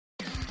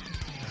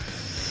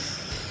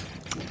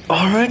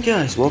Alright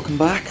guys, welcome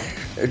back.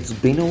 It's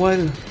been a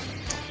while.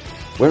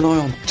 We're now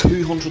on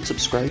 200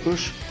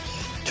 subscribers.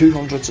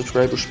 200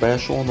 subscriber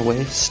special on the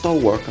way. Still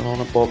working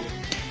on it, but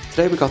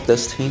today we got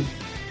this team.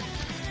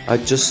 I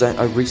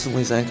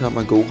recently sent out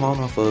my Gohan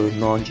off a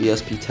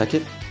non-GSP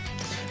ticket.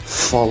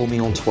 Follow me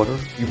on Twitter.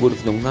 You would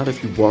have known that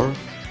if you were.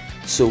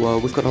 So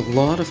we've got a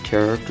lot of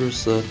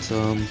characters that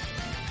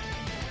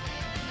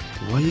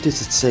why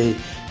does it say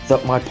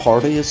that my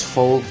party is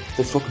full of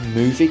the fucking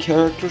movie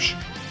characters?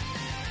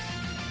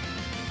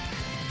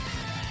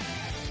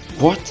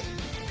 What?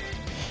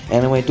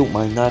 Anyway, don't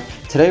mind that.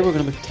 Today we're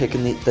going to be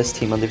taking this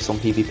team into some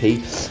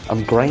PvP.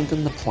 I'm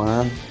grinding the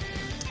plan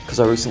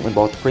because I recently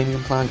bought the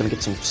premium plan. Going to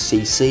get some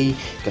CC.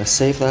 Going to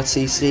save that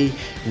CC.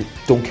 And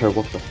don't care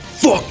what the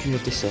fuck you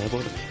have to say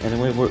about it.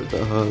 Anyway,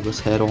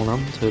 let's head on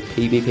to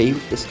PvP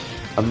with this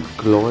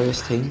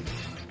glorious team.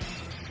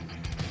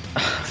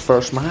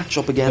 First match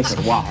up against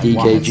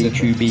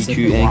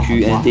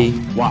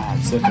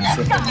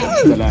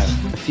DKGQBQNQND. I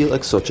feel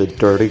like such a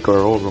dirty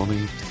girl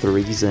running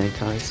 3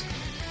 Zenkais.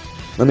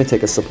 Let me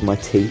take a sip of my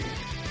tea.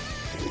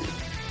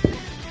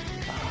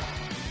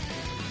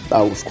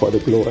 That was quite a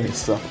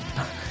glorious stuff.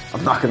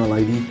 I'm not gonna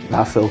lie to you,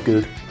 that felt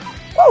good.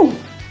 Woo!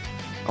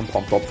 I'm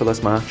pumped up for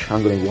this match.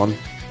 I'm gonna win.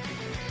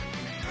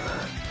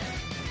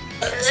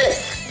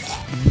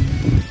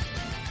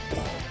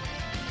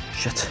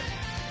 Shit.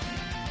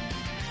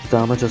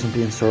 Damage isn't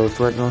being served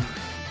right now.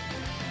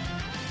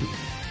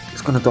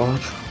 It's gonna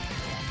dodge.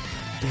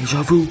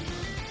 Deja vu.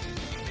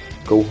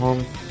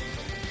 Gohan.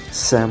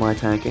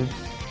 Semi-tanking.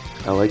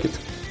 I like it.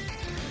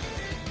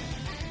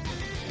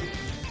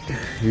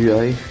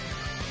 UI.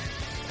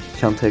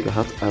 Can't take a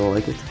hit. I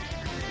like it.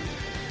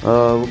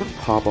 We're gonna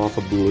pop off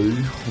a blue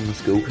on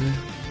this Goku.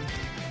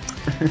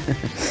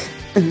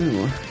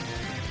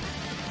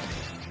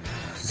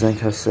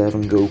 Zenkai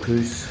 7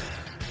 Gokus.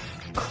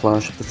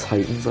 Clash of the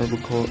Titans, I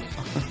would call it.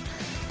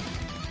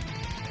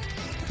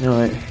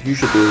 Alright, you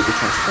should be able to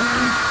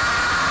transform.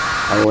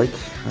 I like.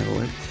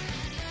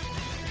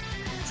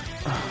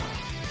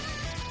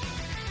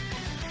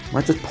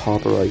 Might just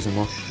pop a Rising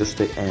Rush just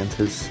to end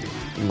his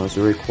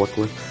misery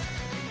quickly.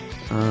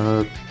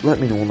 Let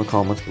me know in the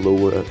comments below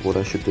what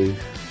I should do.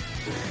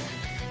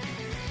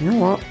 You know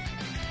what?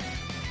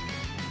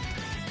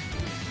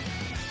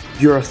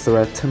 You're a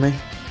threat to me.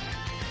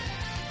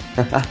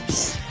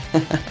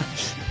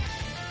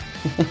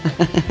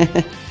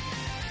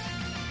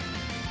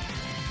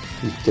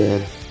 You're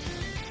dead.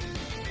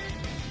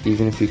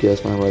 Even if you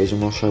guess my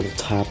Rising Rush, I will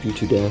tap you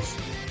to death.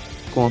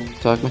 Go on,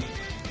 attack me.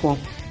 Go on.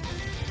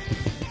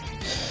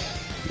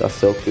 That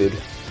felt good.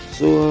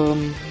 So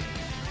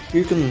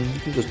you can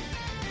just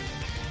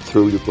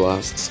throw your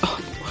blasts.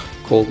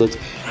 Called it.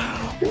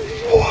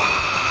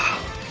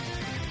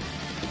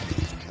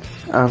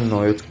 And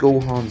now it's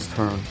Gohan's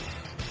turn.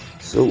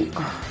 So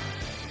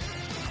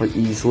how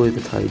easily the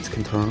tides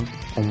can turn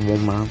on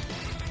one man.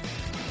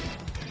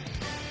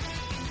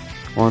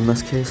 Or in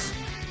this case,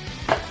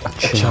 a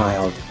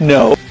child.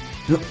 No.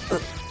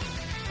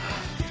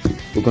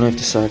 We're gonna have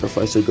to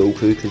sacrifice a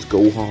Goku because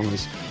Gohan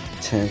is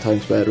 10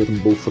 times better than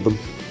both of them.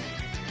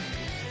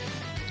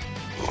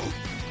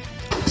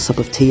 A sip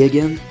of tea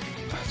again.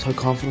 That's how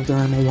confident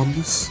I am I won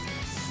this.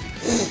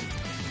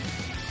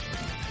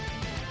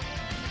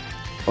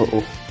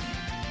 Uh-oh.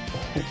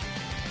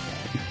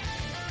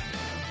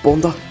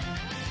 Bonda!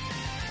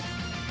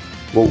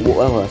 What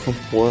LF him?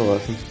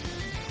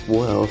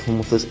 What LF him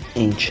with this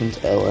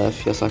ancient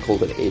LF? Yes, I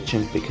called it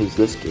ancient because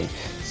this game.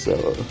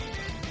 So,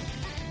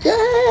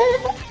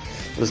 yeah!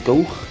 Let's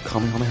go.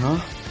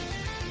 Kamehameha.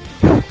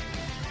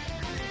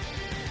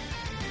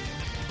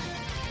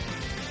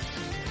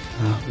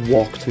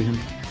 Walk to him.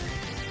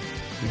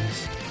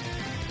 Yes.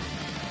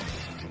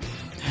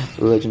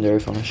 Legendary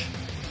finish.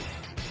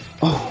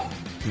 Oh,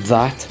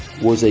 that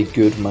was a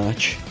good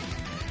match.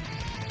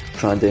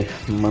 Trying to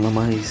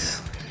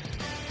minimize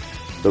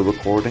the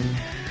recording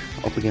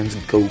up against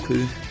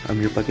Goku. I'm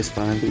your biggest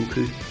fan,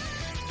 Goku.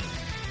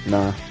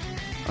 Nah,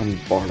 I'm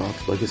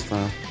Bardock's biggest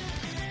fan.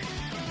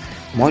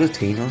 I'm out of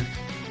tea now.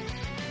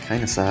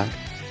 Kinda sad.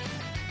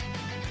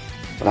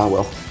 But ah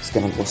well, let's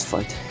get into this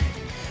fight.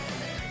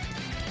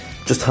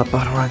 Just hit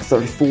battle rank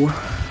 34.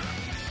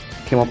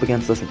 Came up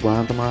against this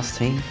random ass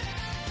team.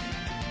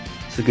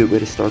 It's a good way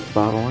to start the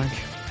battle rank.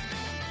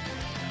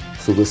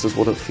 So this is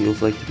what it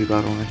feels like to be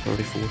battle rank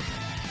 34. You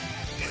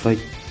fight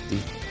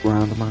these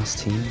random ass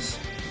teams.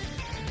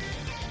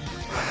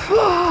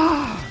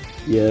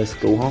 Yes,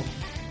 Gohan.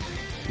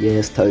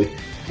 Yes, Tao.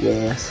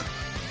 Yes.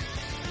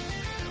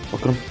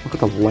 Look at him. Look at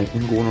the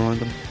lightning going around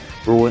him.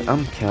 Bro,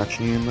 I'm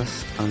catching you in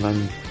this, and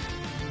I'm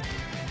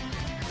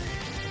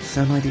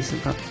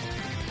semi-decent at. I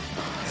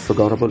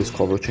forgot about his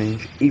cover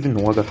change. Even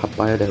though I got hit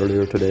by it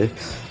earlier today,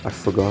 I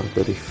forgot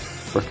that he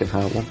frickin'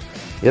 had one.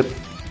 Yep,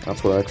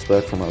 that's what I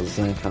expect from a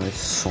Zenkai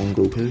Son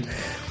Goku.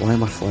 Why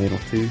am I flying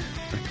up to you?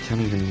 I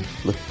can't even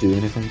do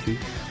anything to you.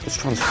 Let's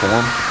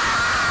transform.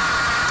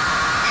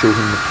 Show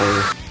him the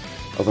power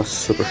of a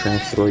Super Saiyan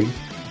 3.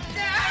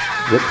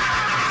 Yep,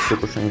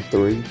 Super Saiyan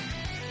 3.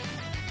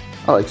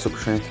 I like Super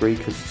Saiyan 3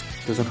 because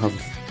it doesn't have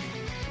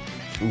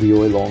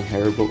really long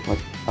hair, but like,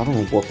 I don't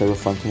know what they were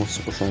thinking with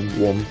Super Saiyan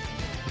 1.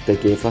 They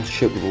gave that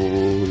shit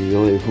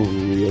really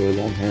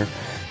long hair.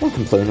 Not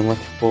complaining, like,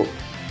 but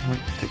like,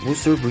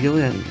 was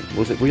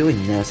it really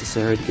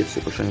necessary to give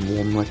Super Saiyan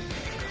 1 like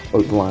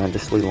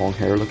outlandishly long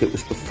hair? Like, it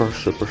was the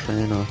first Super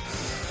Saiyan.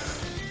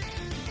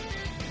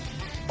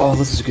 Oh,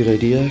 this is a good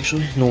idea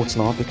actually. No, it's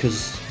not,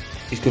 because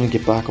he's gonna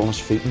get back on his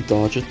feet and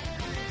dodge it.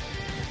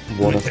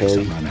 What a tell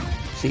you.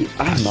 See,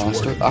 I'm a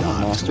master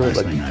at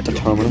like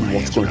determining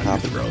what's going to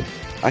happen.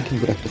 I can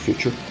predict the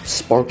future.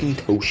 Sparking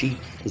Toshi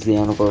is the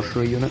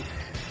anniversary unit.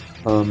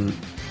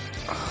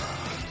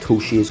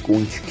 Toshi is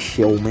going to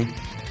kill me.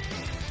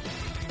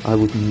 I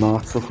was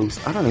not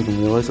supposed. I don't even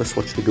realize I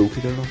switched to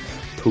Goku there now.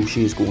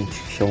 Toshi is going to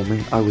kill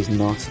me. I was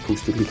not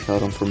supposed to leak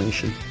that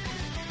information.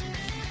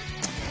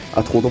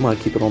 I told him I'd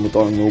keep it on the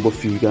down low, but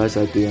for you guys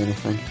I'd do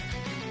anything.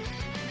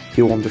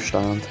 He'll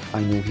understand.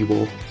 I know he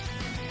will.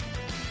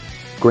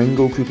 Green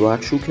Goku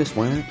Black showcase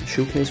when?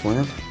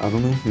 I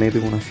don't know. Maybe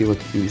when I feel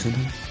like using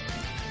him.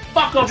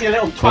 Fuck off, you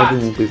little twat! Probably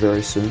won't be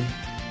very soon.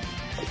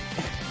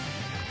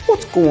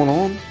 What's going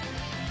on?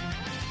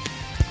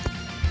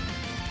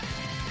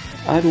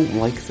 I don't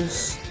like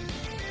this.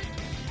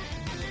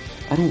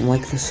 I don't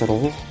like this at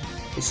all.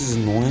 This is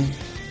annoying.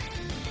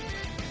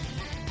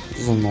 This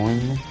is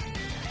annoying me.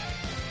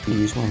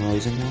 Use my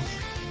rising rush.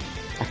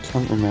 I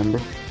can't remember.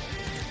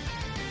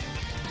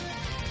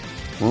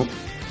 Well,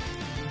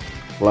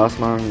 last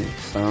man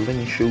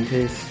standing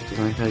showcase. Is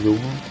there anything I go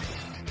on?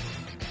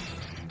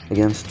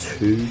 Against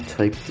 2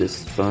 type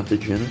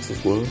disadvantage units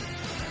as well.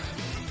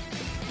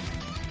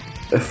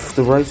 If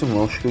the Rising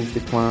Rush goes to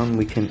plan,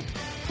 we can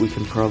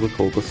probably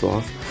pull this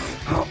off.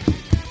 Oh.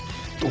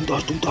 Don't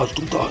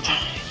dodge.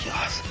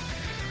 Yes.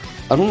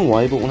 I don't know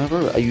why, but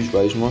whenever I use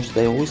Rising Rush,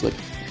 they always like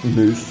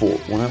move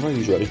forward. Whenever I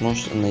use Rising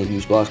Rush and they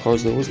use blast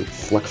cards, they always like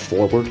flick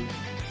forward,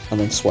 and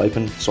then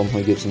swiping somehow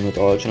gives them the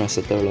dodge, and I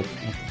sit there like,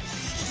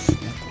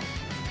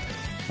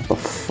 what the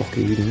fuck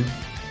are you doing?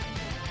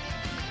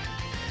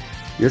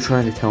 You're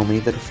trying to tell me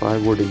that if I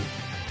were to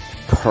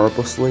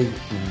purposely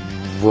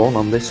run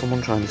under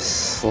someone trying to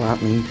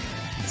slap me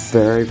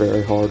very,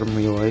 very hard in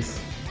real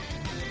life,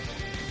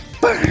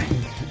 bang,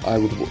 I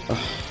would.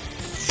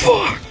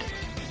 Fuck!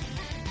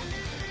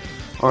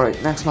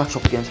 Alright, next match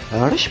up against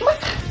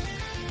Harishmak.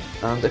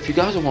 And if you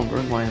guys are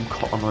wondering why I'm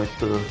cutting out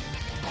the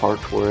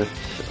part where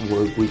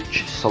we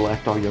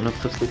select our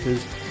units, it's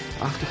because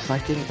after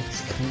thinking,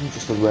 it's kind of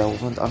just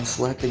irrelevant. I'm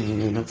selecting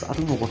new units. I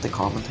don't know what they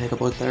commentate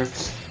about there,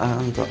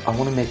 and I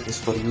want to make this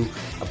video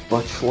a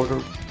bit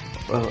shorter.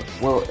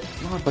 Well,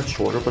 not a bit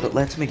shorter, but it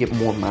lets me get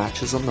more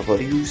matches on the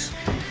videos,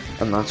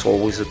 and that's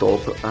always a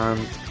dub.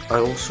 And I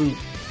also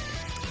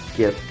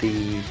get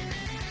the,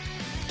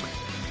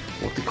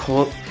 what they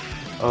call it.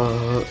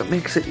 It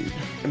makes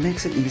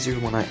it easier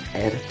when I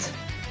edit.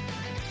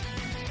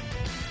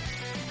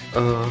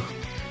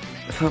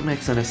 If that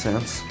makes any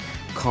sense.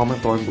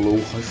 Comment down below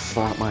how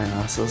fat my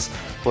ass is.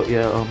 But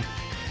yeah,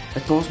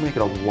 it does make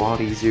it a lot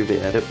easier to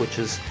edit, which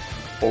is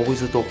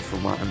always a dub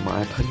in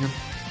my opinion.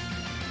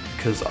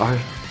 Because I'm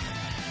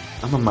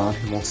a man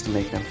who wants to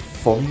make them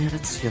funny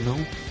edits, you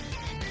know?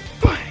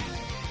 Bang!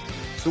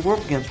 So we're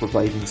up against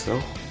Reviving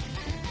Cell.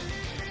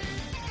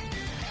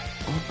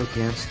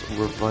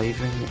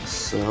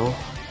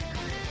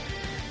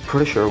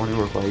 Pretty sure when he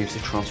revives, he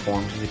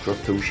transforms into Drip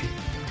Toshi.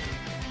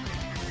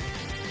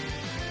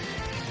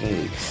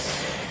 Hey.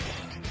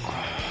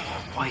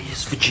 Why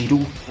is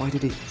Vegito? Why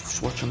did he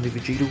switch on to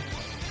Vegito?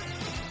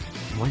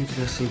 Why did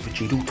I say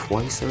Vegito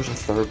twice? There's a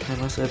third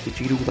time I said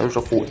Vegito, there's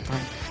a fourth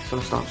time. I'm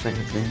gonna stop saying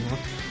his name now.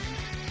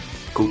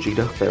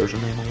 Gogeta, there's a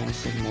name I want to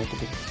say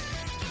multiple.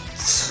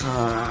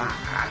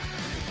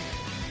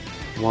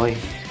 Why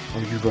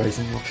are you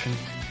rising rushing?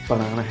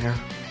 Banana hair.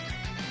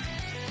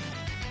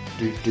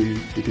 Do.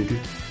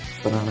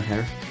 Banana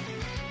hair.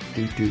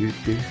 Do.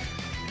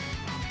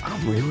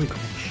 I'm really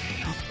gonna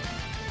shut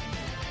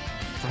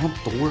the front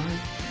door.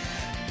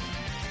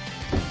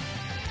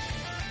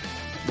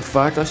 The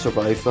fact I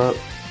survived that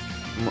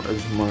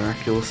is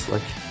miraculous.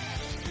 Like,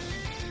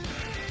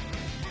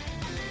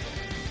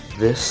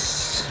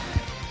 this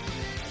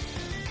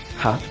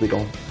had to be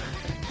done.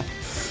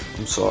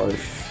 I'm sorry.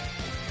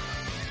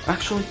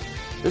 Actually,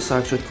 this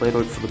actually played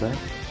out for the best.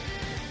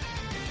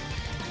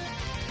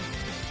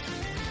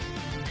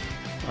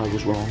 I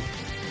was wrong.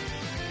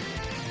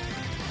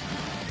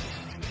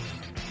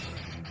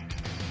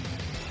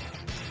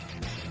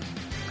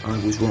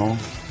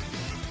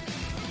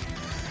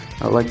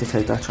 I'd like to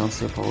take that chance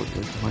to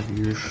apologize to my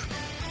viewers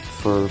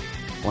for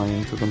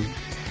lying to them.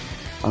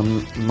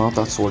 I'm not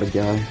that sort of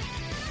guy.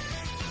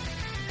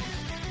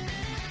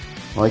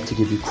 I like to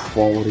give you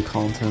quality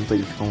content that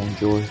you can all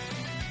enjoy,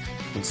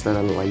 instead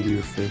I lie to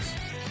your face.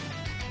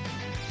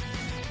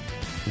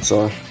 I'm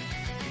sorry.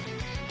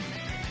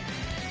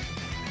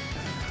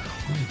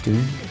 What are you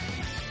doing?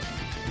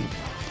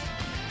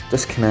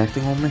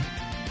 Disconnecting on me?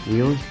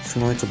 Really?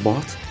 So now it's a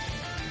bot?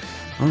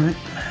 Alright.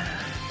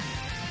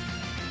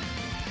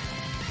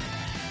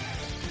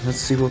 Let's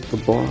see what the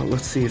bot.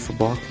 Let's see if the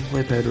bot can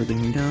play better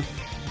than you can.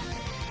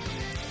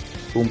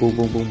 Boom, boom,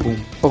 boom, boom,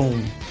 boom,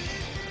 boom.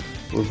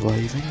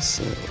 Reviving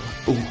cell.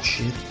 Oh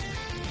shit.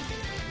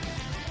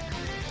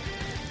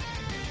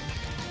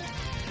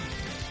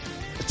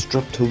 It's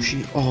dropped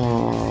Toshi.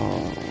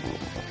 Oh,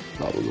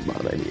 that was a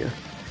bad idea.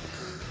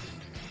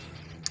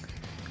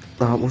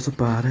 That was a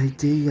bad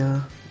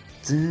idea.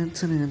 Dun,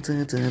 dun,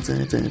 dun, dun,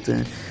 dun, dun,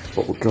 dun.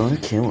 But we're gonna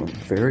kill him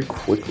very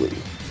quickly.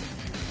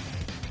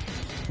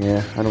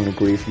 Yeah, I don't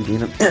agree with you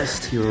being an S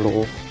tier at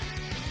all.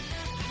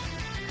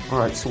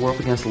 Alright, so we're up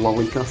against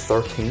Lalika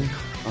 13.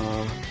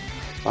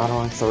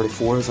 Batarang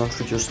 34 has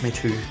introduced me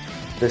to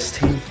this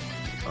team.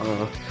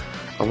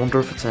 I wonder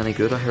if it's any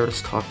good. I heard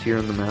it's top tier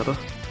in the meta.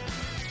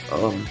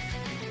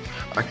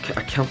 I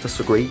can't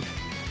disagree,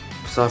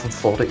 because I haven't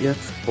fought it yet,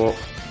 but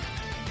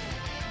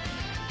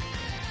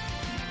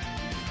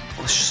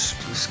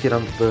let's get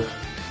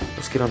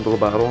into the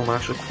battle. I'm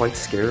actually quite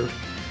scared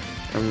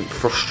and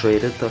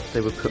frustrated that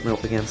they would put me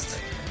up against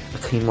a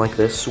team like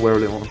this so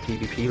early on in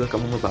PvP. Like,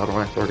 I'm on the battle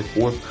rank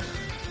 34.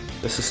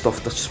 This is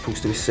stuff that's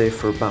supposed to be saved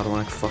for battle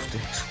rank 50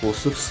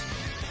 exclusives.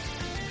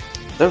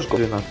 There's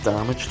doing that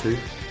damage too.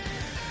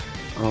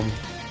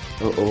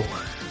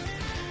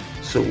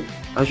 So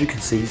as you can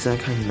see,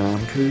 Zenkai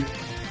Namku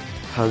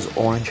has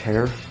orange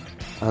hair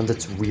and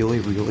it's really,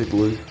 really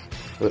blue.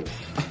 But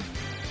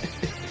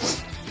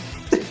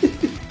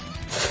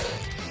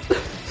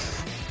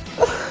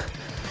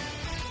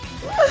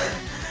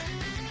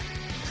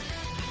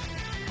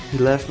he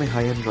left me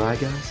high and dry,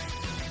 guys.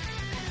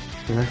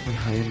 He left me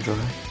high and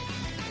dry.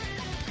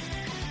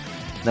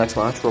 Next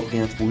match, we're up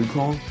against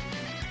Wukong.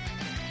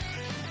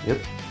 Yep,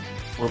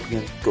 we're up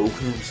against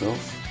Goku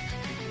himself.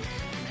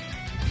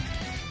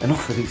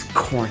 Enough of these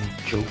corny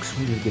jokes,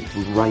 we need to get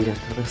right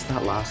into this.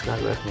 That last guy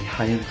left me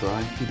high and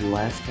dry. He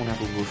left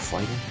whenever we were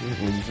fighting. He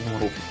didn't leave in the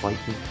middle of the fight.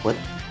 He quit.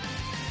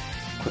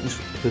 Quitting's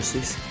for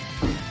pussies.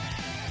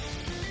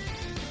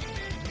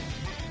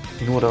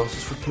 You know what else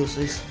is for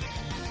pussies?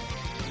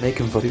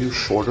 Making videos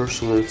shorter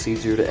so that it's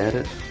easier to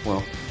edit.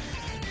 Well,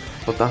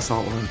 but that's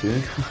not what I'm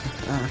doing.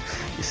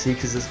 You see,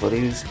 because this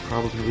video is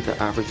probably going to be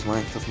the average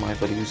length of my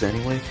videos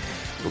anyway,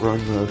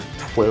 around the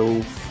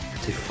 12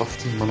 to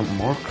 15 minute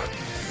mark.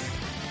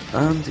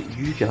 And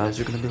you guys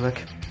are going to be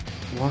like,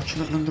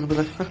 watching it, and I'm going to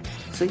be like, huh,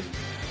 see?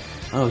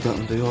 I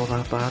didn't do all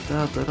that bad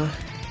there, did I?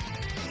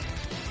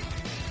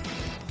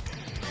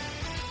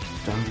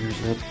 Down here's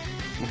it.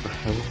 What the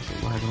hell is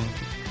it lagging on?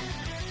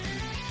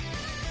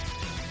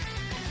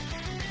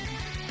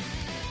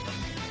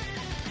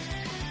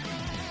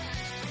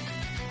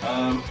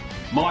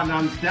 My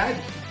nan's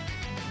dead.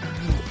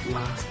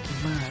 Last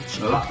match.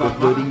 Last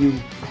What do you?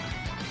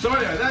 So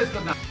anyway, there's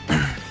the nan.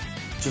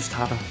 Just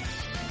had a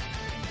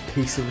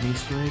piece of an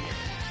Easter egg.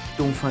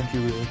 Don't think you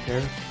really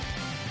care.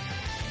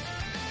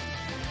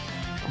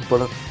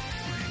 But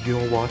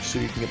you'll watch so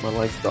you can get my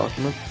life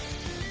document.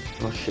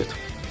 Oh shit.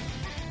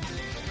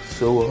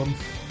 So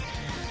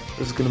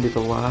this is gonna be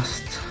the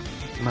last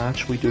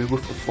match we do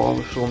with the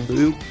father-son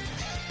duo.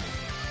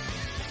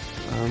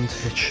 And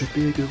it should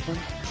be a good one.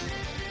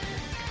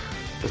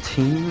 The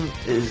team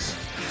is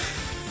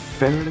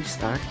fairly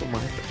stacked in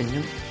my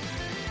opinion.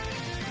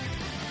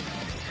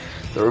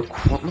 Their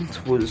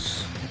equipment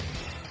was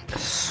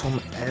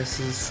some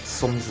S's,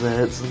 some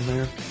Z's in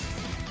there.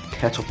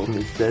 Catch up on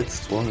these Z's,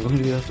 so I'm going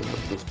to do after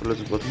this for a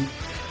little bit.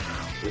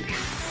 Really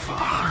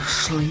far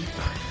asleep.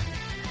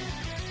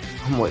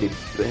 I'm way to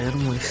bed,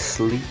 I'm way to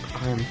sleep,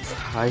 I'm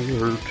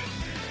tired.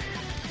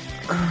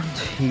 And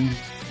he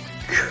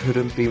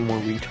couldn't be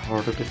more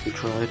retarded if he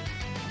tried.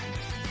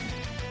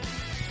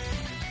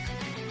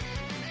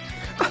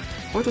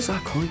 How does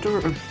that counter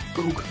a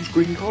Goku's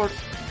green card?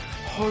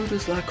 How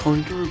does that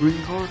counter a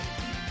green card?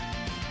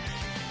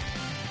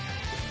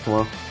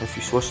 Well, if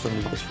you switched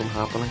them, this from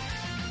happening.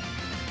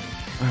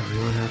 I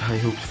really had high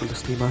hopes for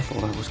this team. I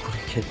thought I was going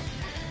to get...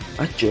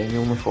 I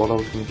genuinely thought I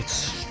was going to get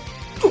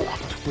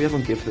stormed. We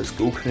haven't given this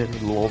Goku any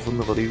love in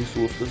the video, so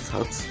if this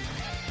hits...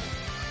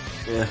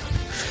 Yeah.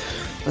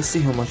 Let's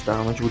see how much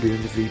damage we're doing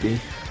to VB.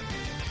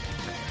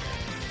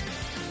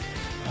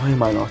 Why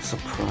am I not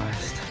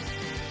surprised?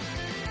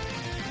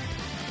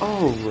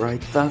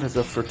 Alright, that is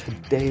it for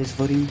today's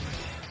video.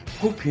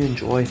 Hope you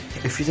enjoyed.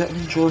 If you didn't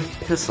enjoy,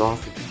 piss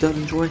off. If you did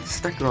enjoy,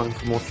 stick around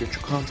for more future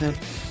content.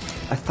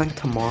 I think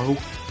tomorrow,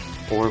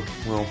 or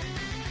well,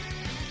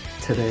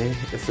 today,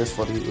 if that's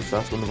when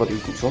the video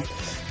goes up,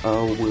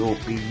 I'll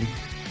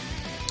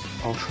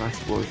try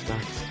to work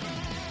that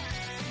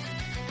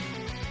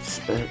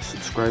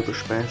subscriber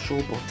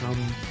special, but I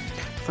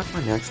think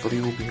my next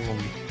video will be on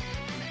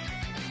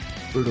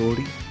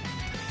Brody.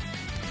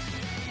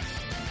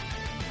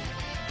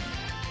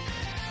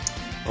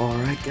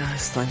 Alright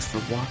guys, thanks for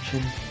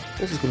watching.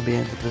 This is going to be the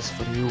end of this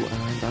video,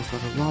 and I've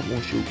got a lot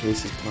more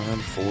showcases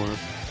planned for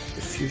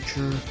the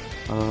future.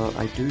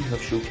 I do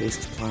have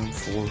showcases planned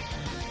for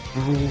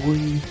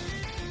Broly,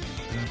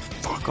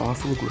 fuck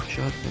off with group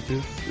chat, I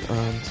do,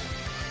 and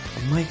I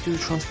might do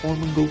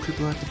Transforming Goku,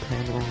 but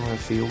depending on how I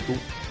feel.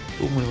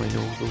 Don't really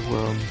know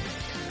though.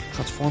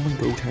 Transforming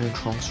Goten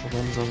Trunks for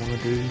ones I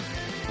want to do.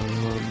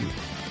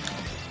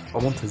 I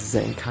want to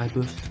Zenkai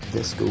boost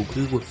this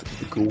Goku with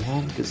the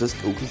Gohan, because this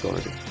Goku's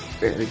already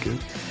very good.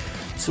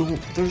 So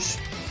there's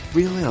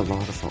really a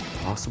lot of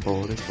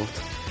possibilities,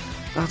 but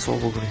that's all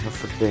we're going to have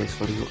for today's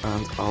video,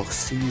 and I'll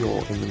see you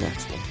all in the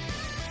next one.